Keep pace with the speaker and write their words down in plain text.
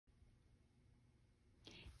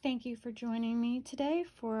Thank you for joining me today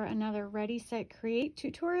for another Ready, Set, Create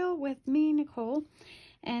tutorial with me, Nicole.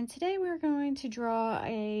 And today we're going to draw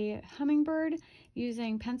a hummingbird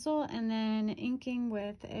using pencil and then inking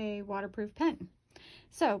with a waterproof pen.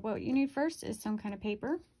 So what you need first is some kind of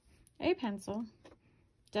paper, a pencil,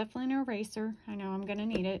 definitely an eraser, I know I'm going to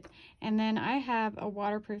need it, and then I have a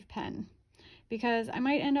waterproof pen, because I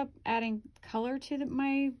might end up adding color to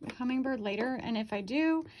my hummingbird later, and if I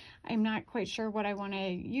do, I'm not quite sure what I want to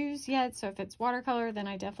use yet. So if it's watercolor, then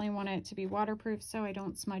I definitely want it to be waterproof so I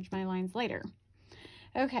don't smudge my lines later.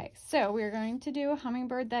 Okay, so we're going to do a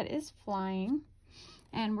hummingbird that is flying,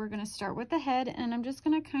 and we're going to start with the head, and I'm just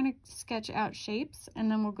going to kind of sketch out shapes,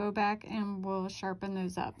 and then we'll go back and we'll sharpen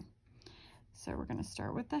those up. So we're going to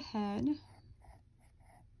start with the head,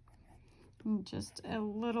 and just a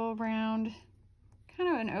little round, kind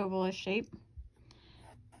of an ovalish shape.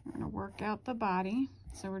 We're going to work out the body.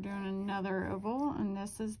 So we're doing another oval, and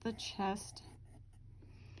this is the chest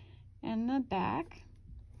and the back.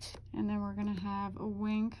 And then we're going to have a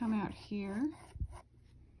wing come out here.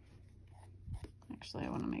 Actually, I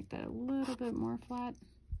want to make that a little bit more flat.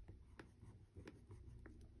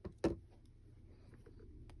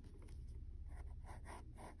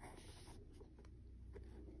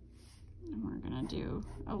 And we're going to do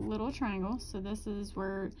a little triangle. So this is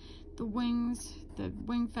where the wing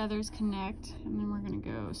feathers connect, and then we're going to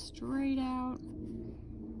go straight out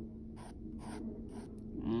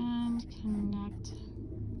and connect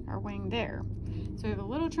our wing there. So we have a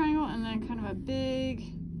little triangle and then kind of a big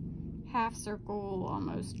half circle,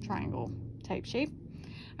 almost triangle type shape.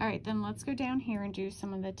 All right, then let's go down here and do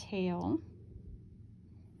some of the tail.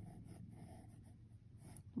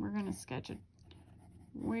 We're going to sketch a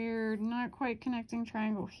weird, not quite connecting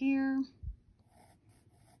triangle here.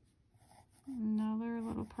 Another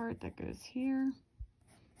little part that goes here.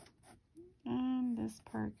 And this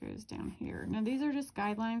part goes down here. Now these are just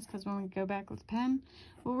guidelines, because when we go back with pen,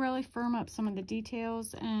 we'll really firm up some of the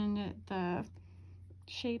details and the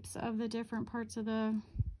shapes of the different parts of the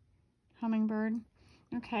hummingbird.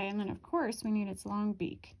 Okay, and then of course we need its long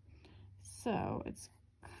beak. So it's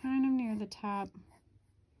kind of near the top,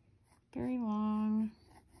 very long,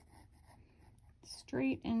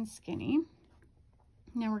 straight and skinny.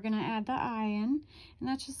 Now we're going to add the eye in, and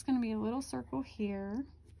that's just going to be a little circle here.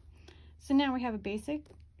 So now we have a basic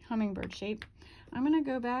hummingbird shape. I'm going to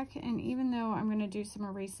go back, and even though I'm going to do some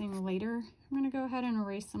erasing later, I'm going to go ahead and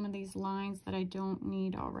erase some of these lines that I don't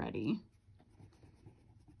need already.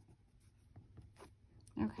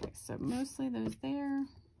 Okay, so mostly those there.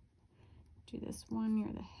 Do this one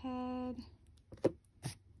near the head.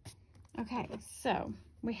 Okay, so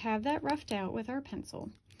we have that roughed out with our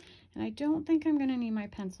pencil, and I don't think I'm going to need my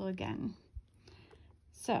pencil again.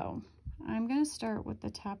 So I'm going to start with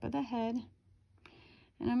the top of the head,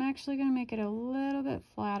 and I'm actually going to make it a little bit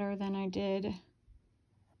flatter than I did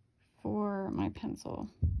for my pencil.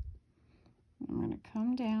 I'm going to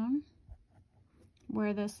come down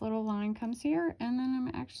where this little line comes here, and then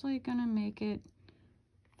I'm actually going to make it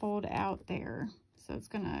fold out there. So it's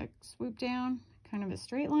going to swoop down, kind of a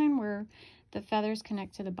straight line where the feathers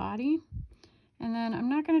connect to the body. And then I'm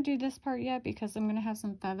not going to do this part yet because I'm going to have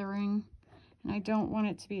some feathering, and I don't want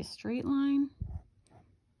it to be a straight line.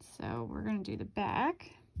 So we're going to do the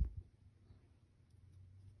back.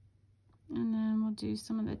 And then we'll do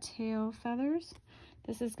some of the tail feathers.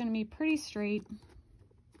 This is going to be pretty straight.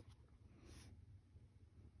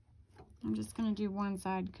 I'm just going to do one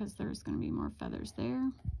side because there's going to be more feathers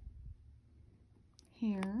there.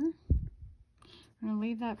 Here. I'm going to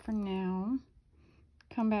leave that for now.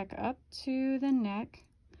 Come back up to the neck.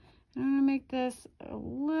 I'm going to make this a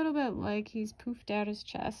little bit like he's poofed out his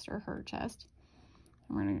chest, or her chest.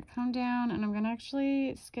 And we're going to come down, and I'm going to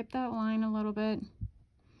actually skip that line a little bit.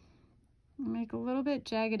 Make a little bit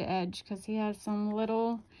jagged edge because he has some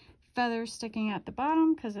little feathers sticking at the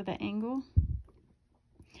bottom because of the angle.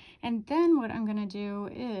 And then what I'm going to do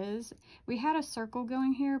is, we had a circle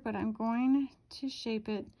going here, but I'm going to shape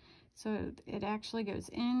it so it actually goes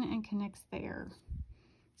in and connects there.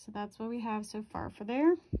 So that's what we have so far for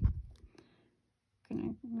there.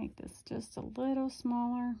 Gonna make this just a little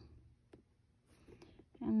smaller,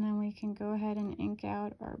 and then we can go ahead and ink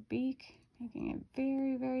out our beak, making it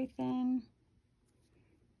very, very thin,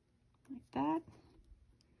 like that.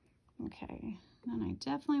 Okay, then I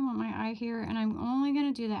definitely want my eye here, and I'm only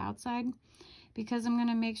going to do the outside because I'm going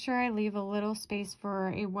to make sure I leave a little space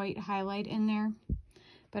for a white highlight in there,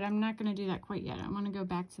 but I'm not going to do that quite yet. I want to go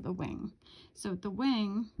back to the wing. So the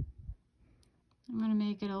wing, I'm going to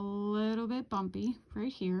make it a little bit bumpy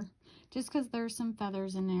right here, just because there's some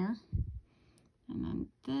feathers in there. And then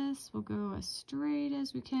this will go as straight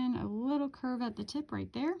as we can, a little curve at the tip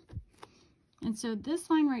right there. And so this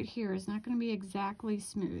line right here is not going to be exactly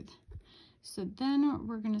smooth. So then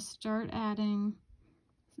we're going to start adding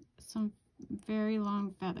some very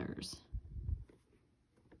long feathers.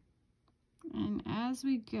 And as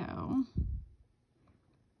we go,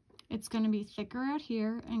 it's going to be thicker out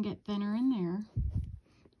here and get thinner in there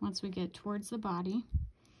once we get towards the body.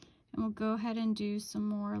 And we'll go ahead and do some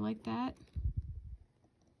more like that.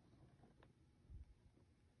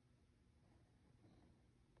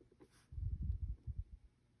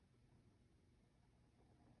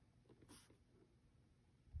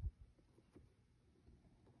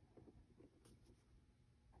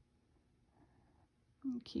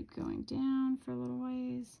 And keep going down for a little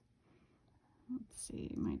ways. Let's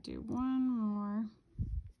see, might do one more.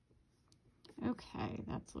 Okay,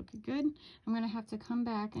 that's looking good. I'm going to have to come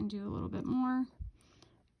back and do a little bit more.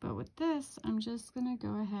 But with this, I'm just going to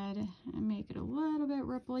go ahead and make it a little bit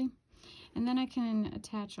ripply. And then I can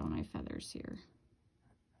attach all my feathers here.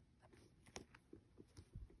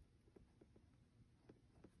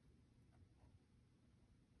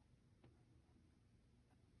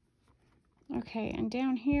 Okay, and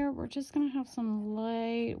down here, we're just going to have some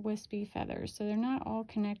light wispy feathers. So they're not all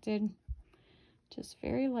connected, just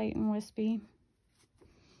very light and wispy.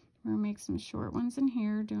 We're going to make some short ones in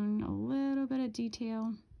here, doing a little bit of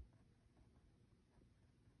detail.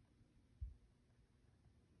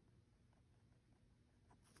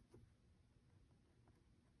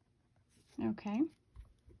 Okay.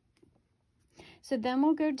 So then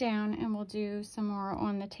we'll go down and we'll do some more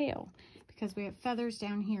on the tail, because we have feathers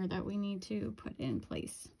down here that we need to put in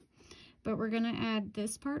place. But we're going to add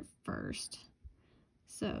this part first.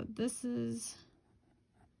 So this is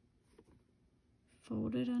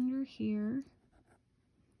folded under here,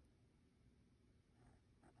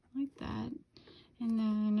 like that. And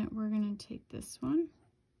then we're going to take this one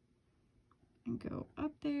and go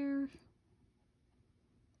up there,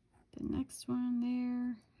 the next one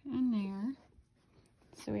there, and there.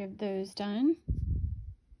 So we have those done.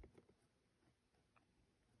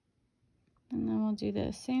 And then we'll do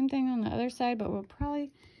the same thing on the other side, but we'll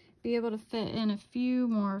probably be able to fit in a few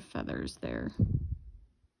more feathers there.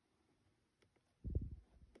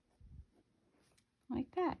 Like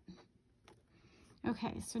that.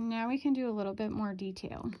 Okay, so now we can do a little bit more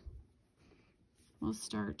detail. We'll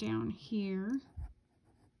start down here.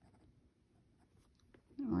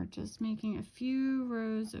 And we're just making a few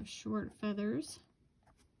rows of short feathers.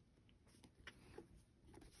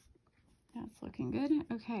 That's looking good.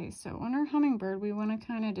 Okay, so on our hummingbird, we want to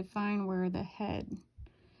kind of define where the head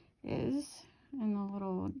is, and the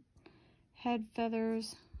little head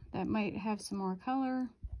feathers that might have some more color.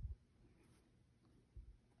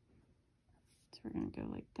 So we're going to go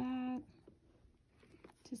like that.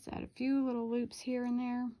 Just add a few little loops here and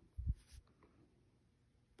there.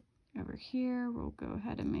 Over here, we'll go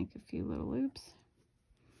ahead and make a few little loops.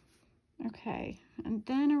 Okay, and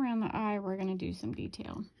then around the eye, we're going to do some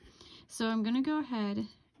detail. So I'm going to go ahead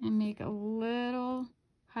and make a little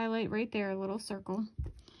highlight right there, a little circle,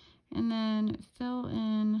 and then fill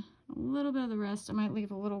in a little bit of the rest. I might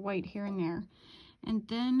leave a little white here and there. And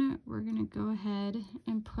then we're going to go ahead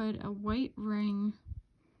and put a white ring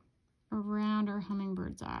around our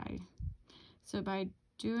hummingbird's eye. So by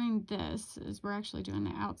doing this, is we're actually doing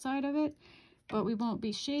the outside of it, but we won't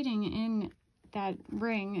be shading in that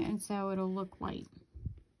ring, and so it'll look white.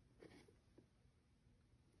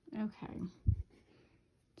 Okay,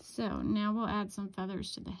 so now we'll add some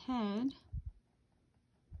feathers to the head.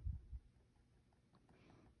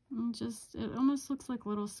 And just, it almost looks like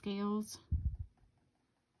little scales.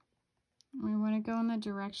 We want to go in the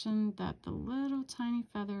direction that the little tiny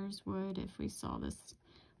feathers would if we saw this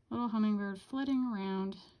little hummingbird flitting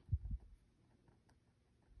around.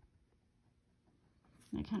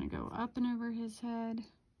 They kind of go up and over his head.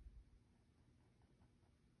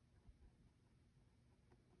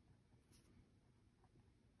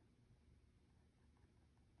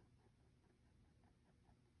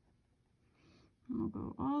 And we'll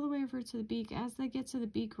go all the way over to the beak. As they get to the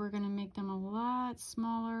beak, we're going to make them a lot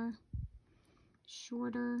smaller,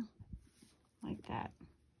 shorter, like that.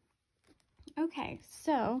 Okay,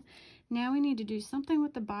 so now we need to do something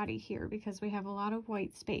with the body here because we have a lot of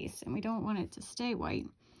white space and we don't want it to stay white.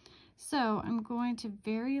 So I'm going to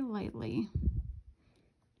very lightly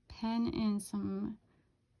pen in some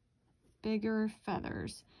bigger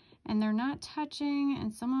feathers. And they're not touching,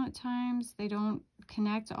 and sometimes they don't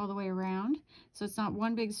connect all the way around. So it's not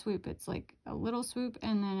one big swoop, it's like a little swoop,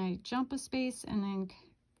 and then I jump a space and then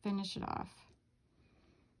finish it off.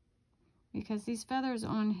 because these feathers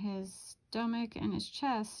on his stomach and his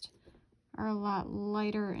chest are a lot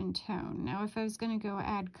lighter in tone. Now, if I was going to go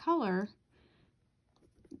add color,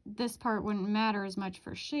 this part wouldn't matter as much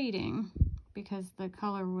for shading because the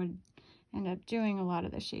color would end up doing a lot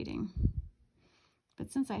of the shading. But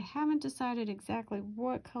since I haven't decided exactly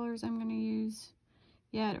what colors I'm going to use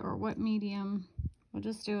yet or what medium, we'll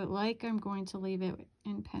just do it like I'm going to leave it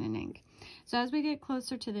in pen and ink. So as we get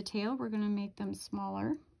closer to the tail, we're going to make them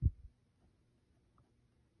smaller.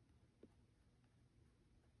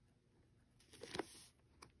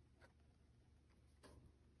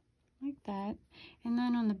 Like that. And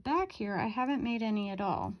then on the back here, I haven't made any at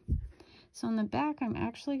all. So on the back, I'm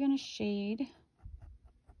actually going to shade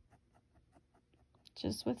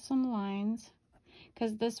just with some lines,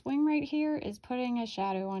 because this wing right here is putting a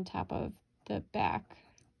shadow on top of the back.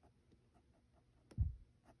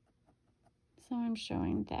 So I'm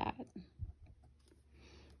showing that.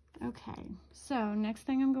 Okay, so next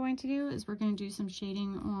thing I'm going to do is we're going to do some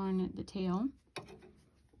shading on the tail.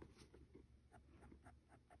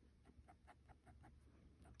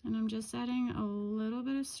 And I'm just adding a little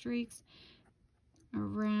bit of streaks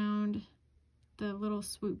around the little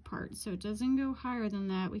swoop part, so it doesn't go higher than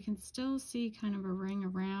that. We can still see kind of a ring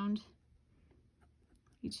around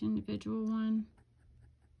each individual one.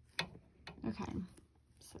 Okay,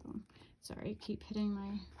 so sorry, I keep hitting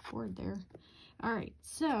my board there. All right,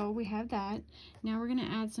 so we have that. Now we're going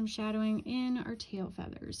to add some shadowing in our tail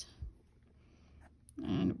feathers,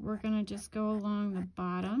 and we're going to just go along the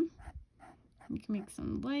bottom. We can make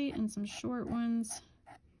some light and some short ones,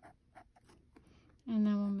 and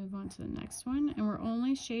then we'll move on to the next one, and we're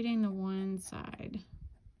only shading the one side.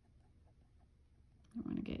 I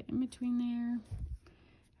want to get in between there.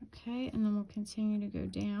 Okay, and then we'll continue to go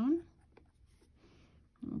down.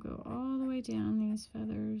 We'll go all the way down these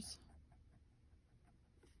feathers.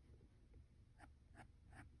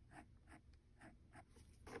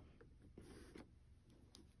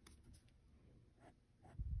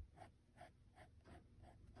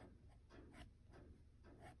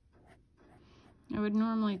 I would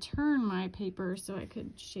normally turn my paper so I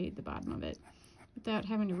could shade the bottom of it without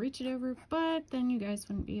having to reach it over, but then you guys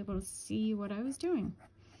wouldn't be able to see what I was doing,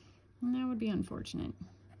 and that would be unfortunate.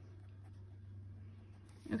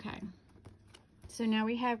 Okay, so now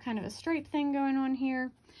we have kind of a stripe thing going on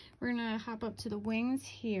here. We're gonna hop up to the wings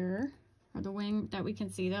here, or the wing that we can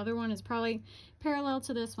see. The other one is probably parallel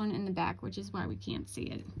to this one in the back, which is why we can't see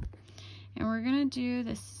it. And we're gonna do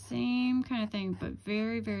the same kind of thing, but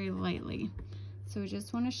very, very lightly. So we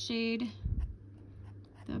just want to shade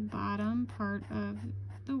the bottom part of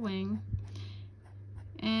the wing.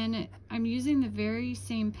 And I'm using the very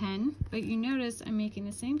same pen, but you notice I'm making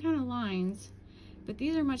the same kind of lines, but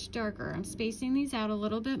these are much darker. I'm spacing these out a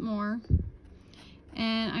little bit more,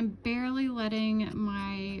 and I'm barely letting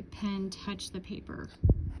my pen touch the paper.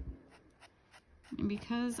 And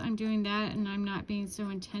because I'm doing that and I'm not being so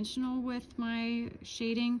intentional with my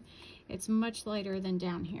shading, it's much lighter than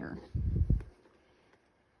down here.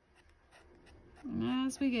 And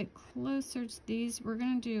as we get closer to these, we're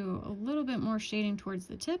going to do a little bit more shading towards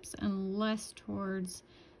the tips and less towards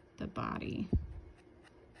the body.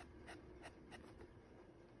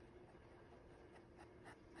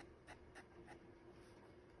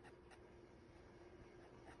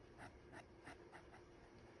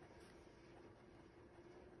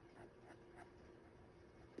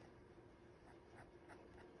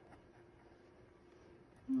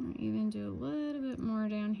 I'll even do a little bit more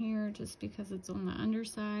down here just because it's on the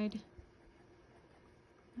underside,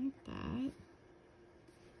 like that.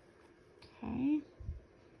 Okay, I'm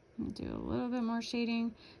gonna do a little bit more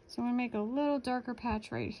shading. So I'm gonna make a little darker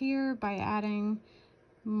patch right here by adding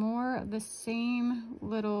more of the same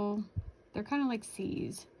little, they're kind of like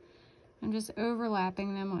C's. I'm just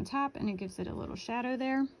overlapping them on top, and it gives it a little shadow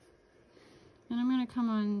there. Then I'm gonna come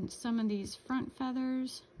on some of these front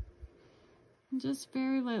feathers. Just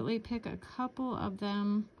very lightly pick a couple of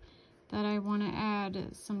them that I want to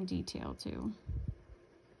add some detail to.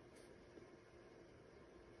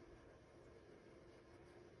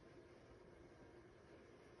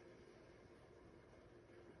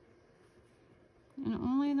 And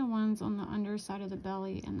only the ones on the underside of the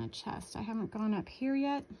belly and the chest. I haven't gone up here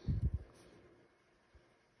yet.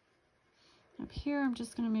 Up here, I'm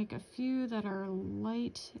just going to make a few that are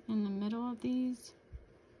light in the middle of these.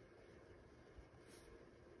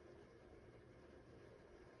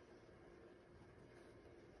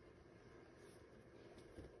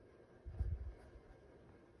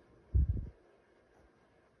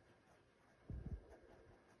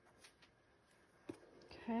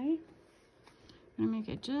 Okay, I'm gonna make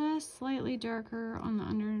it just slightly darker on the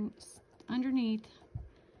underneath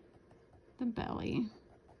the belly,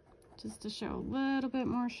 just to show a little bit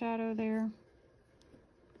more shadow there.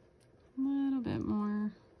 A little bit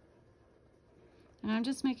more. And I'm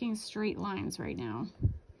just making straight lines right now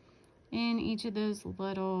in each of those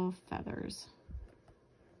little feathers.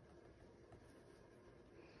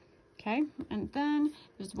 Okay, and then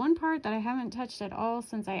there's one part that I haven't touched at all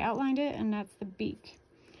since I outlined it, and that's the beak.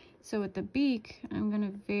 So with the beak, I'm going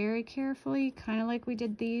to very carefully, kind of like we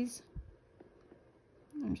did these,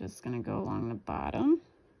 I'm just going to go along the bottom.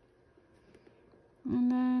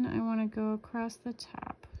 And then I want to go across the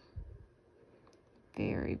top.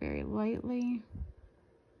 Very, very lightly.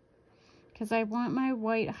 Because I want my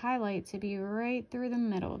white highlight to be right through the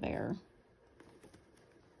middle there.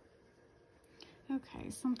 Okay,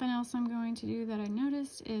 something else I'm going to do that I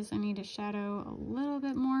noticed is I need to shadow a little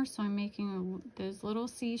bit more, so I'm making those little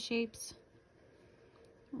C shapes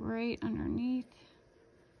right underneath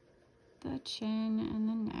the chin and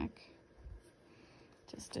the neck,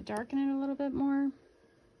 just to darken it a little bit more.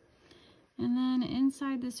 And then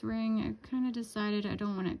inside this ring, I've kind of decided I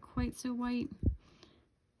don't want it quite so white,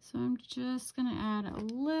 so I'm just going to add a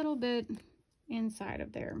little bit inside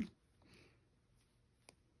of there.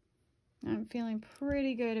 I'm feeling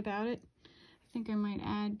pretty good about it. I think I might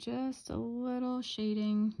add just a little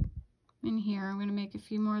shading in here. I'm going to make a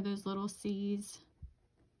few more of those little C's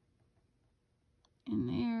in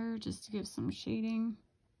there just to give some shading.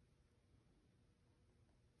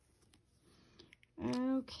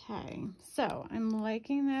 Okay, so I'm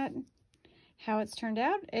liking that, how it's turned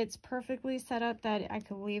out. It's perfectly set up that I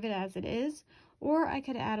could leave it as it is, or I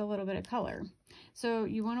could add a little bit of color. So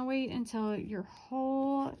you want to wait until your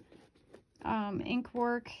whole ink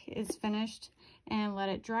work is finished and let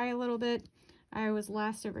it dry a little bit. I was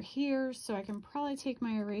last over here, so I can probably take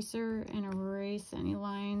my eraser and erase any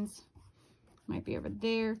lines. Might be over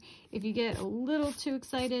there. If you get a little too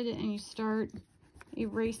excited and you start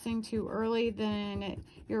erasing too early, then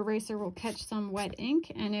your eraser will catch some wet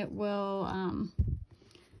ink and it will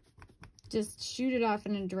just shoot it off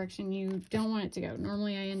in a direction you don't want it to go.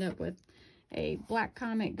 Normally I end up with a black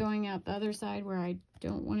comet going out the other side where I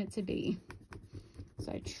don't want it to be.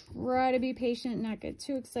 So I try to be patient and not get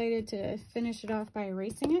too excited to finish it off by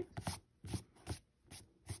erasing it.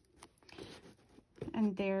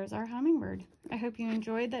 And there's our hummingbird. I hope you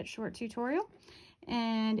enjoyed that short tutorial.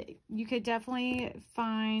 And you could definitely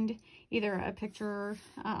find either a picture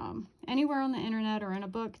anywhere on the internet or in a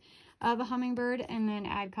book of a hummingbird and then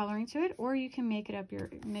add coloring to it, or you can make it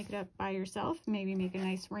up by yourself. Maybe make a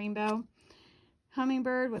nice rainbow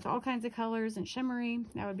hummingbird with all kinds of colors and shimmery.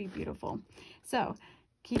 That would be beautiful. So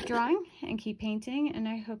keep drawing and keep painting, and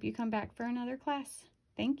I hope you come back for another class.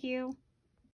 Thank you.